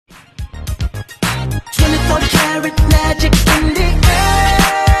24-karat magic in the air.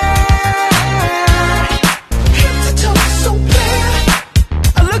 Head to toe, so clear.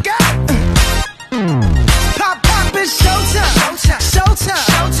 Look out! Pop, pop, it's showtime. Showtime, showtime,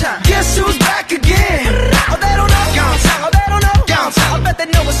 showtime. Guess who's back again? Oh, they don't know. Downtown. Oh, they don't know. Downtown. I bet they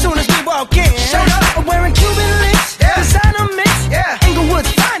know as soon as we walk in. Showed up. I'm wearing Cuban links. Yeah. Designer mix. Yeah. Inglewood's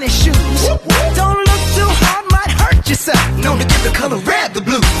finest shoes. Whoop, whoop. Don't look too hard, might hurt yourself. Known to give the color red the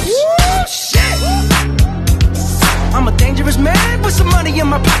blues. Woo, shit. I'm a dangerous man with some money in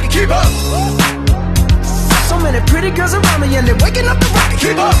my pocket. Keep up. So many pretty girls around me and they're waking up the rocket.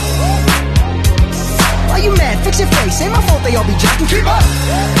 Keep up. Why you mad? Fix your face. Ain't my fault they all be jocking. Keep up.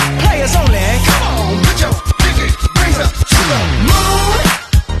 Players only. Come on, put your pinky rings up to the moon.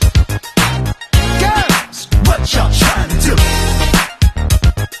 Girls, what y'all trying to do?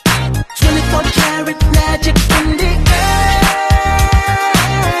 24-karat magic in the air.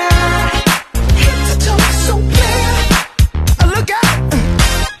 Head to toe, so clear. Look out.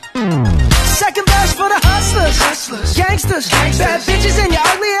 Second verse for the hustlers. Gangsters. Bad bitches and your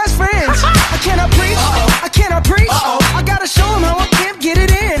ugly ass friends. I cannot preach. I cannot preach. I gotta show them how I can't get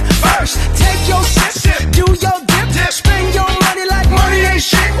it in. First, take your sip. Do your dip. Spend your money like money ain't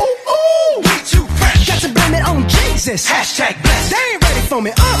shit. Ooh, ooh, we too fresh. Got to blame it on Jesus. Hashtag blessed. They ain't ready for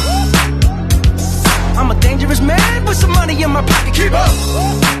me. I'm a dangerous man with some money in my pocket. Keep up.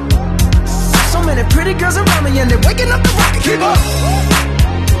 So many pretty girls around me and they're waking up the rocket. Keep up.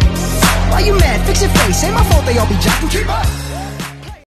 Why you mad? Fix your face. Ain't my fault they all be jocking. Keep up.